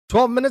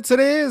12 minutes it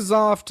is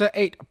after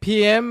 8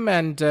 p.m.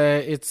 and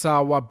it's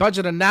our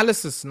budget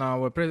analysis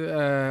now.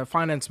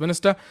 Finance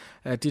Minister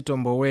Tito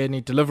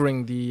Mboweni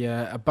delivering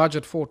the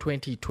budget for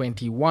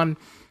 2021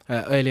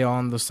 earlier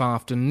on this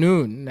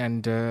afternoon.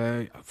 And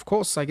of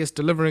course, I guess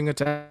delivering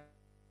it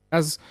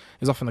as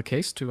is often the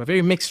case, to a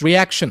very mixed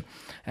reaction.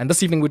 And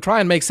this evening we try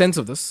and make sense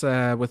of this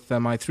with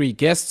my three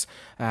guests.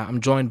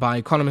 I'm joined by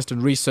economist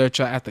and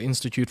researcher at the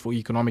Institute for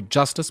Economic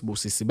Justice,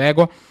 Busi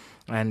Sibeko,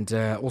 and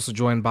also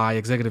joined by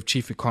Executive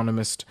Chief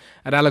Economist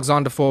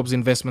at Forbes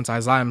Investments,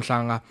 Isaah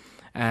Mhlanga,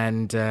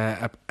 and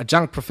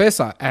Adjunct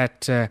Professor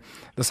at the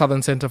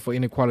Southern Center for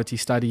Inequality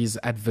Studies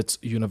at Wits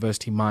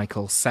University,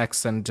 Michael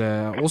Sachs. And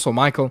also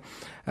Michael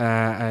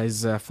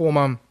is a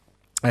former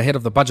head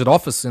of the budget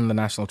office in the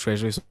National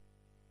Treasury,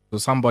 so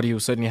somebody who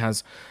certainly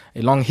has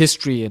a long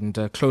history and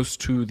close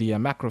to the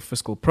macro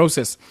fiscal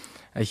process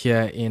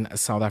here in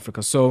South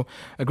Africa. So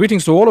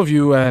greetings to all of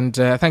you, and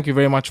thank you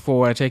very much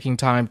for taking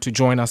time to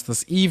join us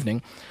this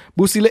evening.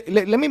 Busi,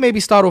 let me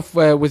maybe start off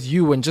with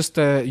you and just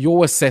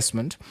your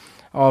assessment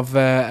of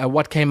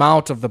what came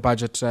out of the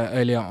budget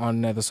earlier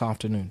on this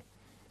afternoon.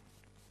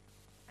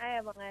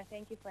 Hi, Abanga.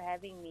 Thank you for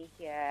having me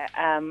here.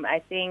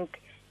 I think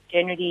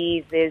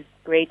generally there's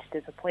great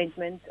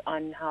disappointment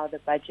on how the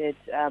budget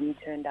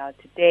turned out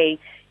today.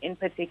 In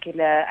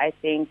particular, I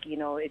think,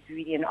 it's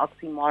really an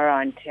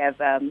oxymoron to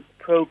have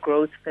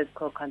pro-growth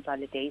fiscal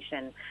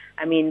consolidation.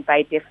 I mean,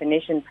 by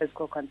definition,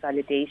 fiscal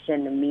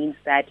consolidation means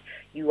that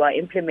you are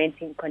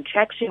implementing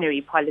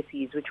contractionary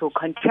policies which will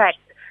contract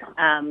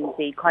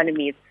the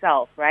economy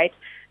itself, right?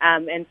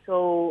 And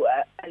so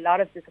a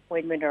lot of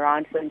disappointment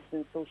around, for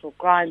instance, social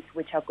grants,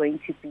 which are going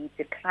to be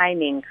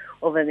declining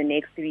over the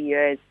next 3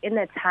 years in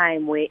a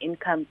time where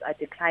incomes are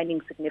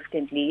declining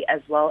significantly,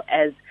 as well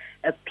as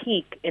a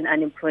peak in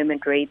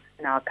unemployment rates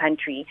in our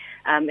country.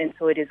 And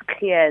so it is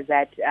clear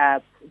that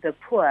the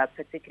poor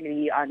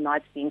particularly are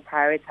not being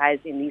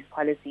prioritized in these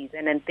policies.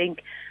 And I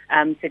think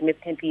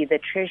significantly the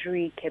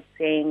Treasury kept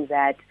saying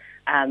that,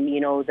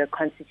 the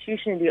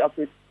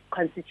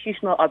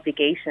constitutional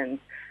obligations,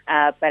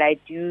 but I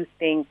do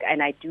think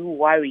and I do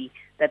worry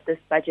that this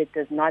budget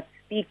does not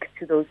speak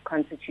to those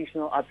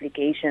constitutional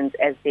obligations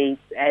as they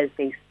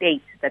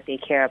state that they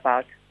care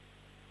about.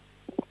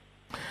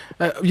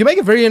 You make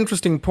a very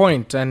interesting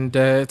point, and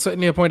it's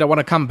certainly a point I want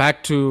to come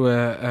back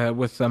to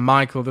with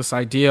Michael, this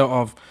idea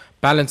of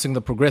balancing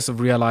the progressive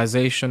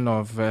realization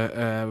of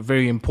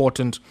very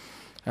important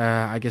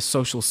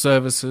social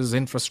services,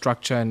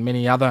 infrastructure, and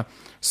many other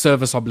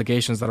service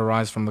obligations that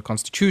arise from the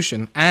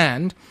Constitution,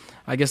 and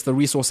I guess the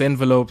resource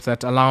envelope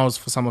that allows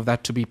for some of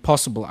that to be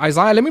possible.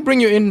 Isaah, let me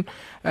bring you in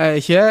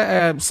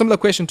here. Similar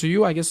question to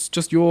you, I guess,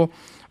 just your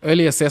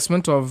early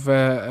assessment of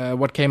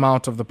what came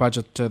out of the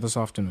budget this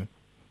afternoon.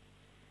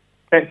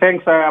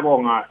 Thanks,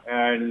 Abonga,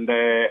 and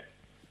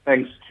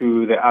thanks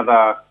to the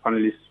other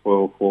panelists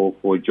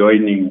for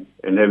joining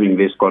and having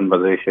this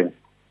conversation.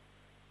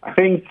 I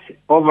think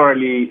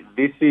overall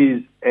this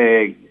is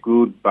a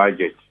good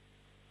budget,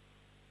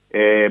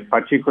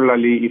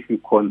 particularly if you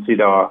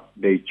consider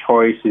the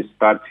choices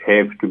that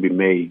have to be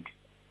made.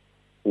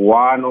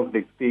 One of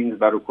the things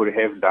that we could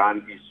have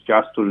done is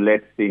just to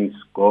let things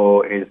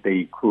go as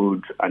they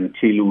could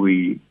until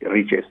we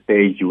reach a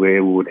stage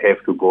where we would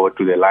have to go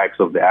to the likes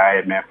of the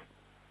IMF,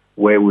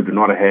 where we do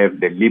not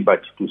have the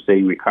liberty to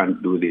say we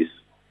can't do this.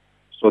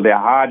 So the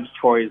hard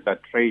choice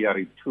that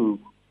Treasury took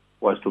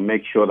was to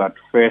make sure that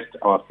first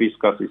our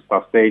fiscal is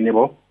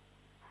sustainable.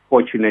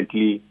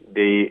 Fortunately,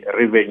 the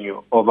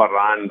revenue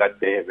overrun that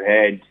they have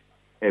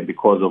had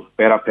because of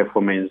better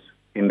performance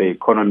in the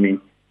economy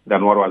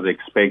than what was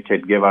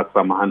expected gave us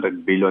some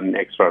 100 billion in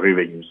extra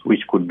revenues,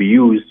 which could be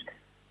used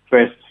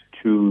first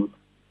to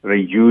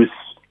reduce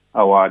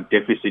our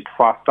deficit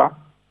faster,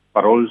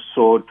 but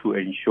also to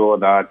ensure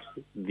that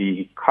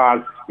the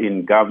cuts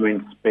in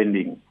government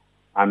spending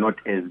are not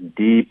as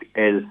deep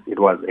as it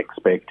was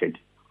expected.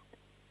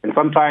 And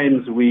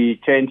sometimes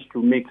we tend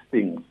to mix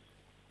things.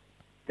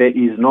 There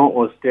is no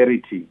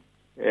austerity.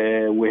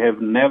 We have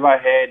never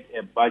had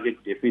a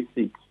budget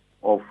deficit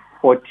of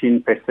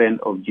 14%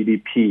 of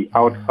GDP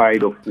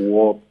outside of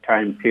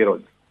wartime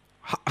periods.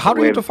 How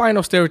do you define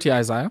austerity,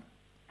 Isaah?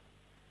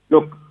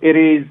 Look, it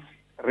is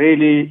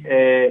really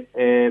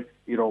a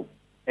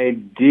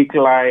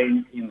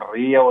decline in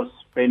real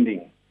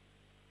spending.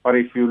 But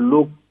if you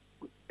look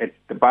at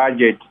the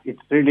budget,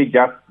 it's really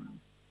just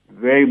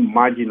very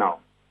marginal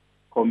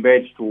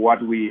compared to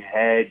what we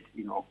had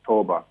in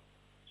October.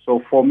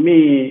 So for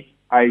me,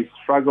 I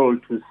struggle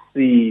to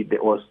see the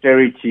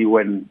austerity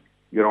when,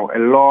 a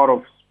lot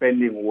of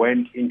spending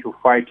went into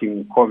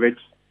fighting COVID,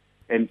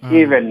 and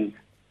even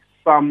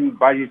some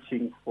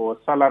budgeting for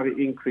salary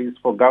increase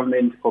for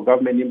government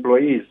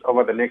employees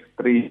over the next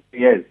 3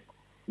 years.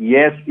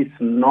 Yes, it's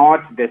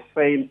not the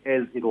same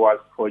as it was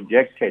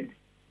projected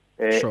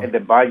at the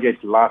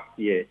budget last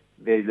year.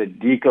 There's a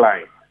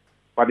decline.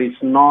 But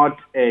it's not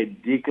a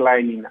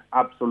decline in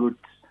absolute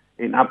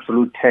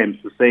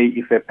terms to say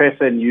if a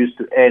person used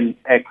to earn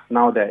X,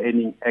 now they're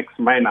earning X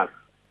minus.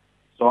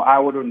 So I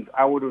wouldn't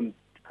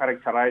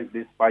characterize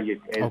this budget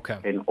as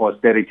an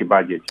austerity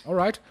budget. All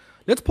right.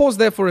 Let's pause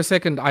there for a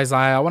second,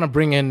 Isaah. I want to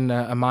bring in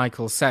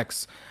Michael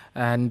Sachs.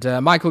 And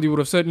Michael, you would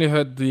have certainly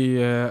heard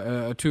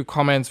the two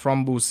comments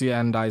from Busi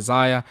and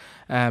Isaah.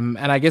 And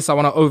I guess I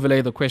want to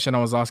overlay the question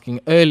I was asking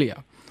earlier.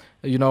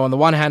 You know, on the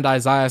one hand,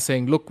 Isaah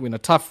saying, look, we're in a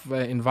tough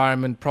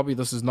environment. Probably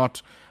this is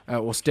not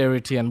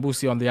austerity. And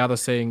Busi on the other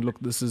saying, look,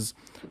 this is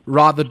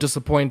rather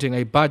disappointing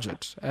a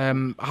budget.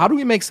 How do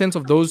we make sense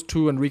of those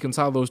two and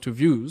reconcile those two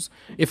views,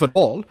 if at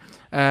all,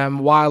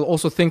 while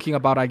also thinking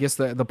about, I guess,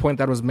 the point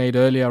that was made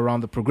earlier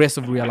around the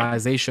progressive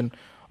realization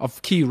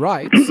of key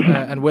rights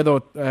and whether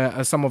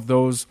some of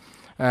those,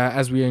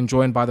 as we are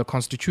enjoined by the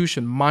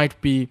Constitution, might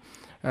be,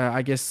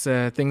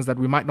 things that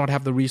we might not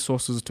have the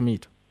resources to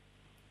meet?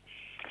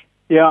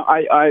 Yeah,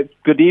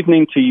 good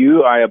evening to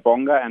you,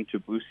 Ayabonga, and to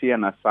Busi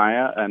and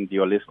Isaah and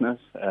your listeners.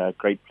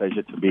 Great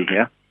pleasure to be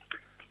here.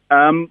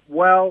 I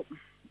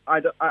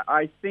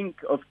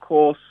think, of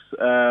course,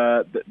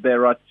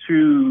 there are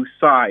two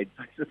sides,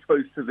 I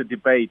suppose, to the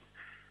debate.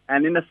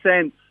 And in a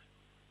sense,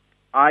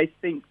 I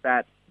think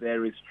that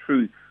there is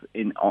truth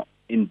in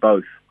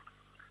both.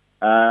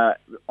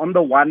 On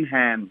the one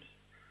hand,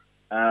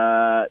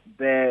 I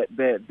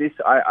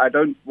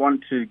don't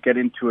want to get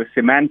into a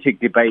semantic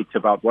debate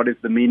about what is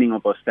the meaning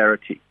of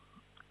austerity.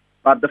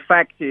 But the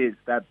fact is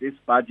that this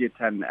budget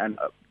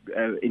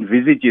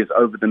envisages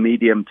over the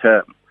medium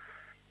term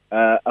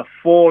a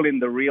fall in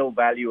the real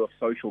value of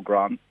social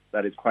grants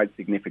that is quite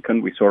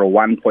significant. We saw a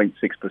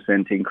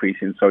 1.6% increase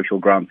in social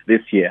grants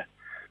this year.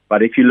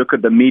 But if you look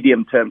at the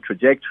medium-term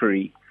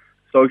trajectory,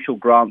 social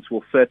grants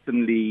will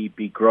certainly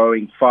be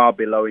growing far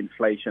below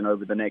inflation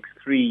over the next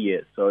 3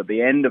 years. So at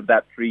the end of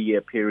that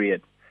 3-year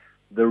period,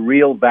 the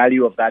real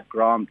value of that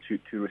grant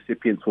to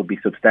recipients will be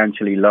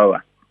substantially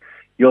lower.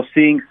 You're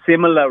seeing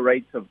similar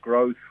rates of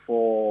growth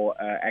for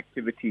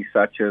activities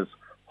such as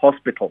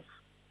hospitals.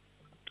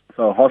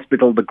 So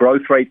the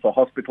growth rate for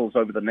hospitals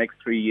over the next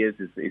 3 years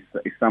is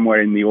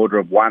somewhere in the order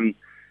of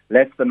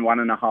less than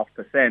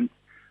 1.5%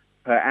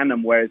 per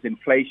annum, whereas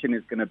inflation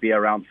is going to be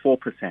around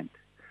 4%.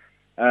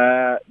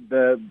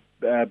 The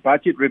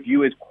budget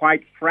review is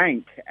quite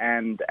frank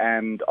and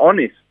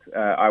honest,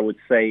 I would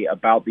say,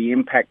 about the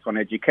impact on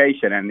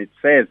education. And it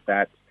says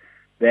that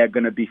there are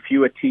going to be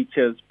fewer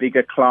teachers,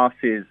 bigger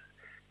classes,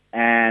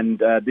 and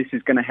this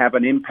is going to have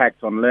an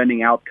impact on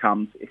learning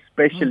outcomes,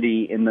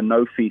 especially in the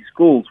no-fee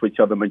schools, which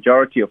are the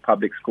majority of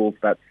public schools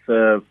that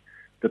serve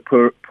the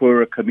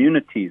poorer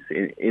communities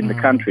in the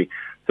country.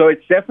 So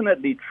it's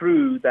definitely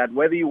true that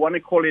whether you want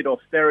to call it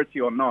austerity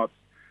or not,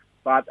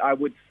 but I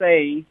would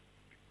say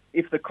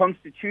if the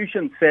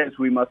Constitution says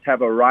we must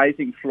have a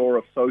rising floor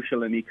of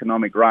social and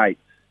economic rights,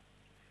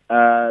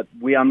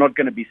 we are not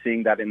going to be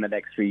seeing that in the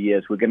next 3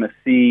 years. We're going to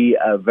see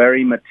a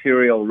very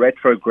material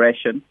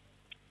retrogression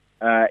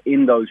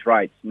in those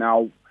rights.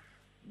 Now,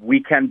 we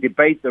can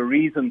debate the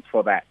reasons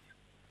for that.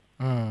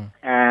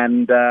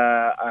 And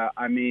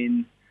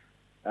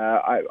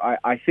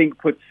I think,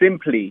 put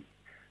simply,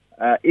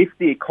 if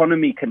the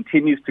economy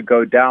continues to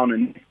go down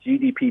and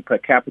GDP per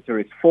capita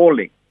is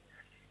falling,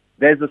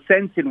 there's a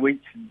sense in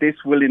which this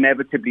will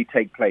inevitably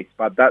take place,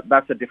 but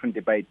that's a different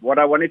debate. What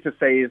I wanted to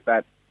say is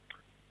that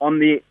on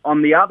the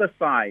other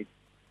side,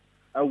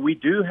 we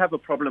do have a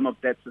problem of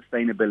debt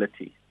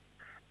sustainability,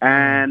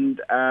 and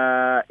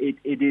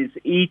it is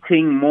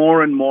eating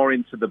more and more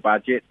into the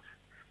budget.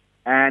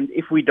 And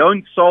if we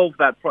don't solve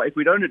that, if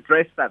we don't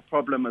address that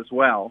problem as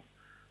well,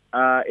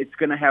 it's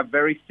going to have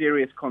very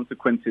serious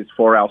consequences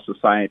for our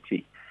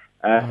society.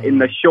 In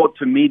the short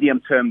to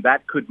medium term,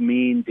 that could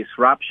mean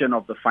disruption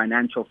of the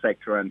financial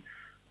sector,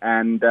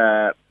 and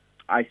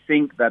I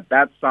think that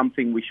that's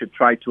something we should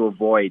try to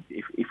avoid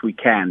if we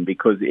can,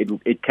 because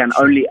it can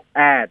only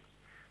add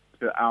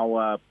to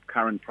our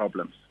current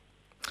problems.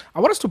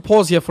 I want us to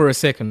pause here for a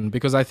second,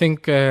 because I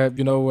think I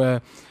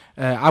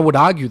would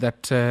argue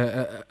that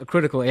a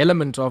critical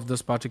element of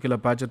this particular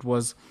budget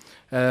was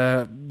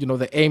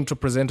the aim to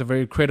present a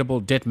very credible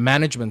debt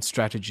management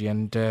strategy.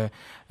 And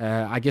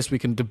I guess we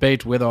can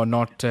debate whether or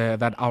not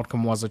that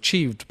outcome was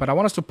achieved. But I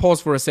want us to pause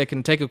for a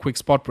second, take a quick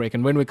spot break.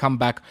 And when we come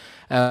back,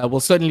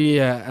 we'll certainly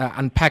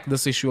unpack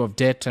this issue of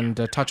debt and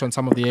touch on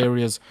some of the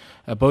areas,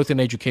 both in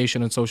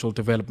education and social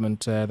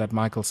development, that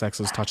Michael Sachs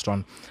has touched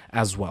on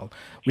as well.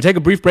 We take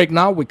a brief break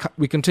now.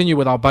 We continue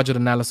with our budget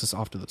analysis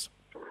after this.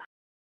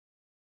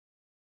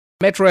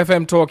 Metro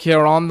FM Talk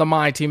here on the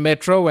Mighty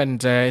Metro,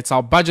 and it's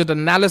our budget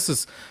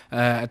analysis,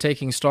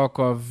 taking stock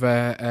of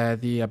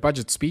the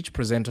budget speech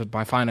presented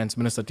by Finance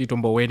Minister Tito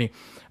Mboweni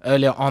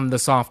earlier on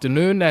this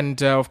afternoon.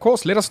 And of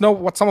course, let us know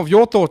what some of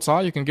your thoughts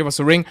are. You can give us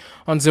a ring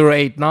on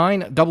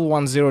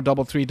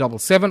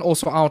 089-110-3377,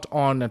 also out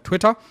on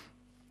Twitter.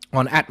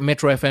 On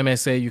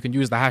 @MetroFMSA, you can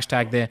use the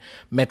hashtag there,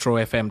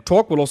 MetroFM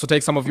Talk. We'll also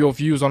take some of your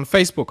views on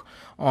Facebook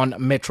on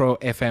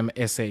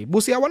MetroFMSA.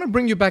 Busi, I want to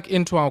bring you back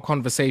into our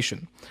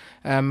conversation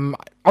on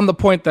the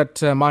point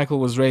that Michael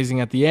was raising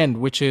at the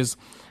end, which is,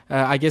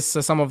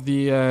 some of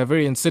the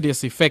very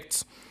insidious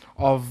effects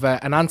of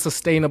an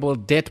unsustainable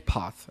debt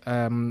path,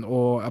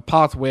 or a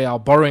path where our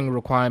borrowing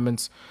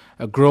requirements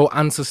grow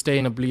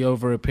unsustainably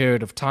over a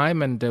period of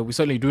time. And we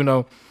certainly do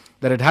know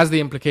that it has the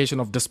implication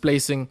of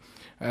displacing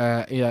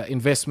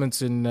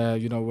investments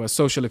in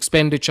social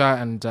expenditure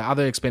and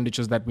other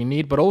expenditures that we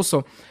need, but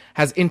also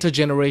has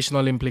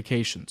intergenerational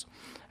implications.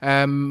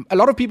 A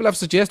lot of people have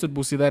suggested,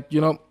 Busi, that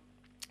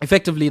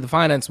effectively the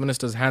finance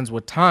minister's hands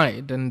were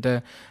tied, and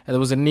there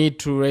was a need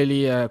to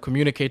really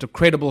communicate a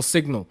credible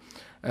signal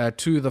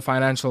to the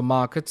financial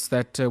markets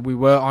that we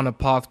were on a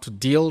path to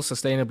deal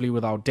sustainably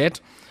with our debt.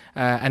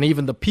 And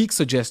even the peak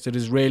suggested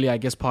is really, I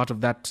guess, part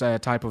of that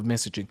type of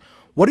messaging.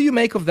 What do you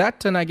make of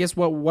that? And I guess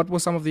what were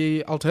some of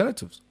the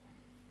alternatives?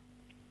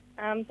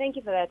 Thank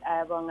you for that,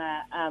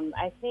 Ayabonga.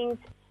 I think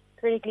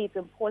critically it's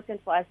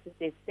important for us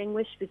to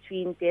distinguish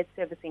between debt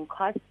servicing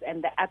costs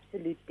and the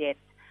absolute debt.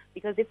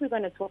 Because if we're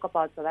going to talk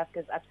about South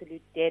Africa's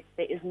absolute debt,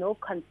 there is no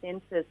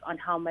consensus on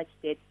how much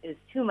debt is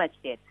too much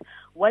debt.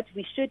 What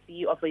we should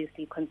be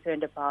obviously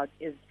concerned about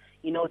is,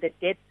 the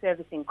debt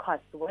servicing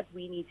costs, what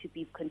we need to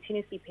be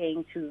continuously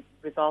paying to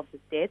resolve this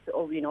debt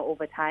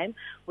over time,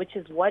 which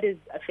is what is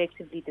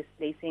effectively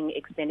displacing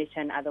expenditure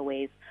in other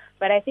ways.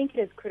 But I think it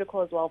is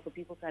critical as well for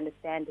people to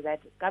understand that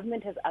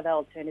government has other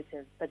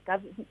alternatives, but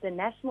the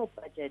national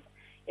budget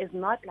is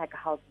not like a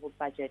household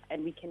budget,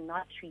 and we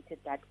cannot treat it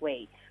that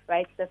way,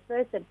 right? The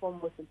first and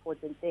foremost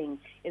important thing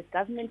is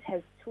government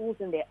has tools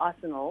in their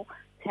arsenal,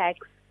 tax,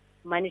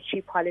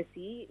 monetary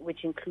policy,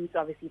 which includes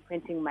obviously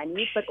printing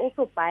money, but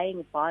also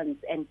buying bonds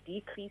and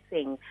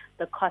decreasing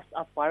the cost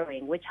of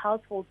borrowing, which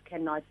households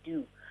cannot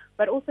do.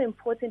 But also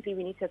importantly,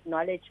 we need to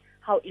acknowledge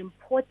how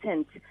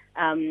important,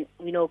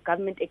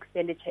 government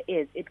expenditure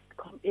is. It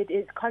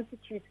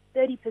constitutes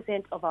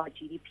 30% of our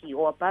GDP,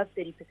 or above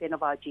 30%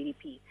 of our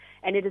GDP.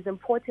 And it is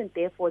important,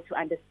 therefore, to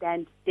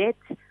understand debt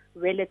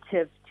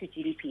relative to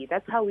GDP.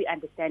 That's how we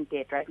understand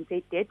debt, right? We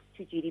say debt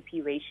to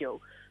GDP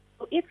ratio.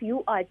 So if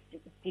you are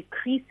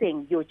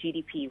decreasing your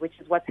GDP, which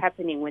is what's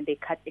happening when they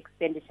cut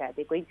expenditure,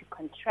 they're going to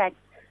contract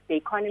the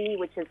economy,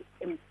 which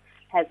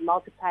has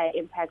multiplier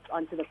impacts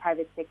onto the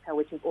private sector,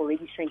 which is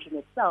already shrinking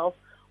itself.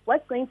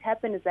 What's going to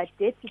happen is that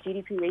debt to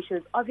GDP ratio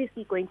is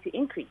obviously going to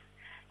increase.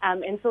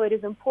 And so it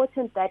is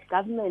important that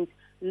government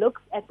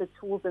looks at the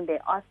tools in their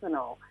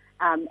arsenal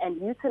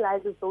and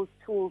utilizes those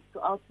tools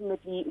to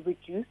ultimately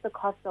reduce the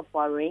cost of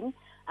borrowing.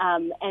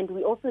 And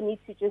we also need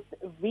to just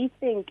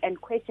rethink and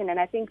question, and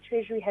I think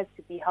Treasury has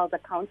to be held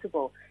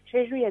accountable.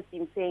 Treasury has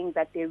been saying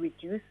that they're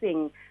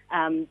reducing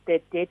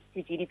the debt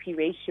to GDP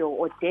ratio,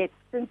 or debt,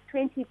 since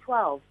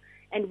 2012.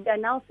 And we are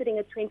now sitting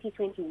at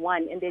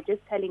 2021, and they're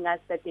just telling us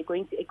that they're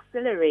going to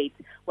accelerate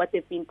what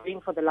they've been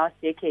doing for the last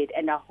decade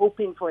and are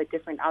hoping for a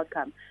different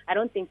outcome. I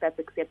don't think that's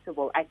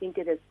acceptable. I think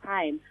it is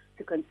time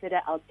to consider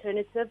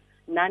alternative,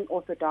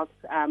 non-orthodox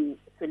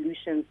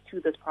solutions to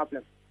this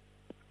problem.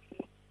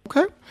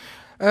 Okay.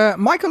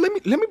 Michael,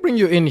 let me bring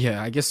you in here,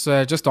 I guess,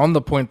 just on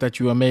the point that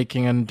you are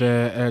making, and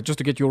just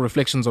to get your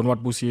reflections on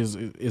what Busi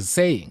is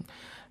saying.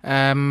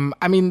 I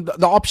mean,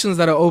 the options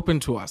that are open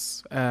to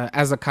us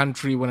as a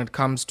country when it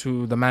comes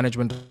to the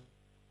management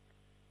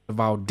of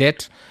our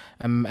debt,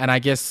 and I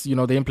guess,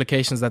 the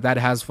implications that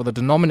has for the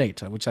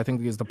denominator, which I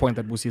think is the point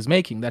that Busi is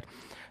making, that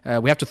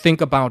we have to think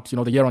about,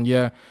 the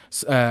year-on-year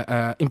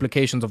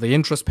implications of the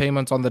interest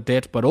payments on the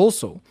debt, but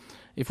also,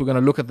 if we're going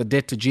to look at the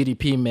debt to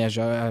GDP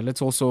measure,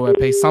 let's also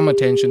pay some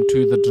attention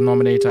to the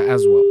denominator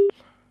as well.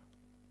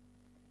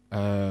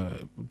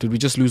 Did we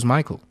just lose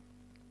Michael?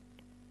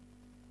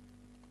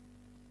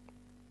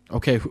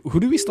 Okay, who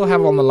do we still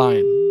have on the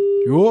line?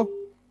 You?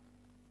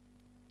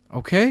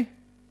 Okay.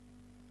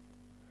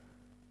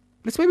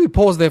 Let's maybe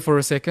pause there for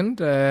a second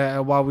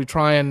while we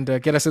try and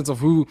get a sense of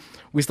who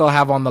we still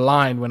have on the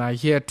line. When I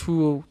hear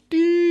two,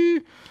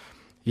 then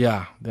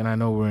I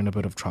know we're in a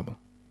bit of trouble.